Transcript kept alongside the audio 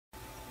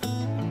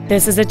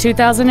This is a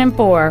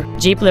 2004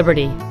 Jeep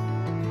Liberty.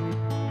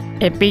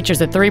 It features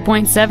a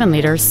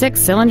 3.7-liter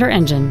six-cylinder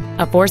engine,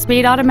 a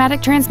 4-speed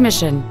automatic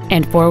transmission,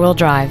 and 4-wheel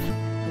drive.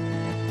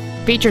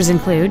 Features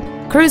include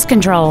cruise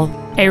control,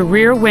 a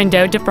rear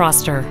window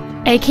defroster,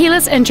 a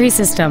keyless entry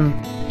system,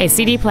 a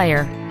CD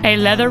player, a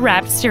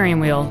leather-wrapped steering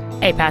wheel,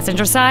 a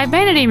passenger side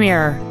vanity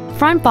mirror,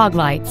 front fog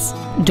lights,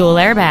 dual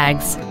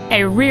airbags,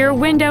 a rear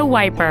window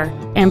wiper,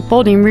 and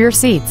folding rear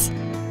seats.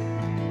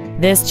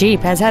 This Jeep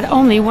has had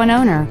only one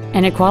owner,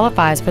 and it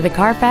qualifies for the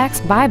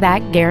Carfax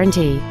buyback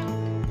guarantee.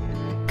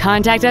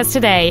 Contact us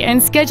today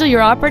and schedule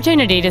your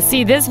opportunity to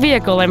see this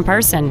vehicle in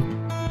person.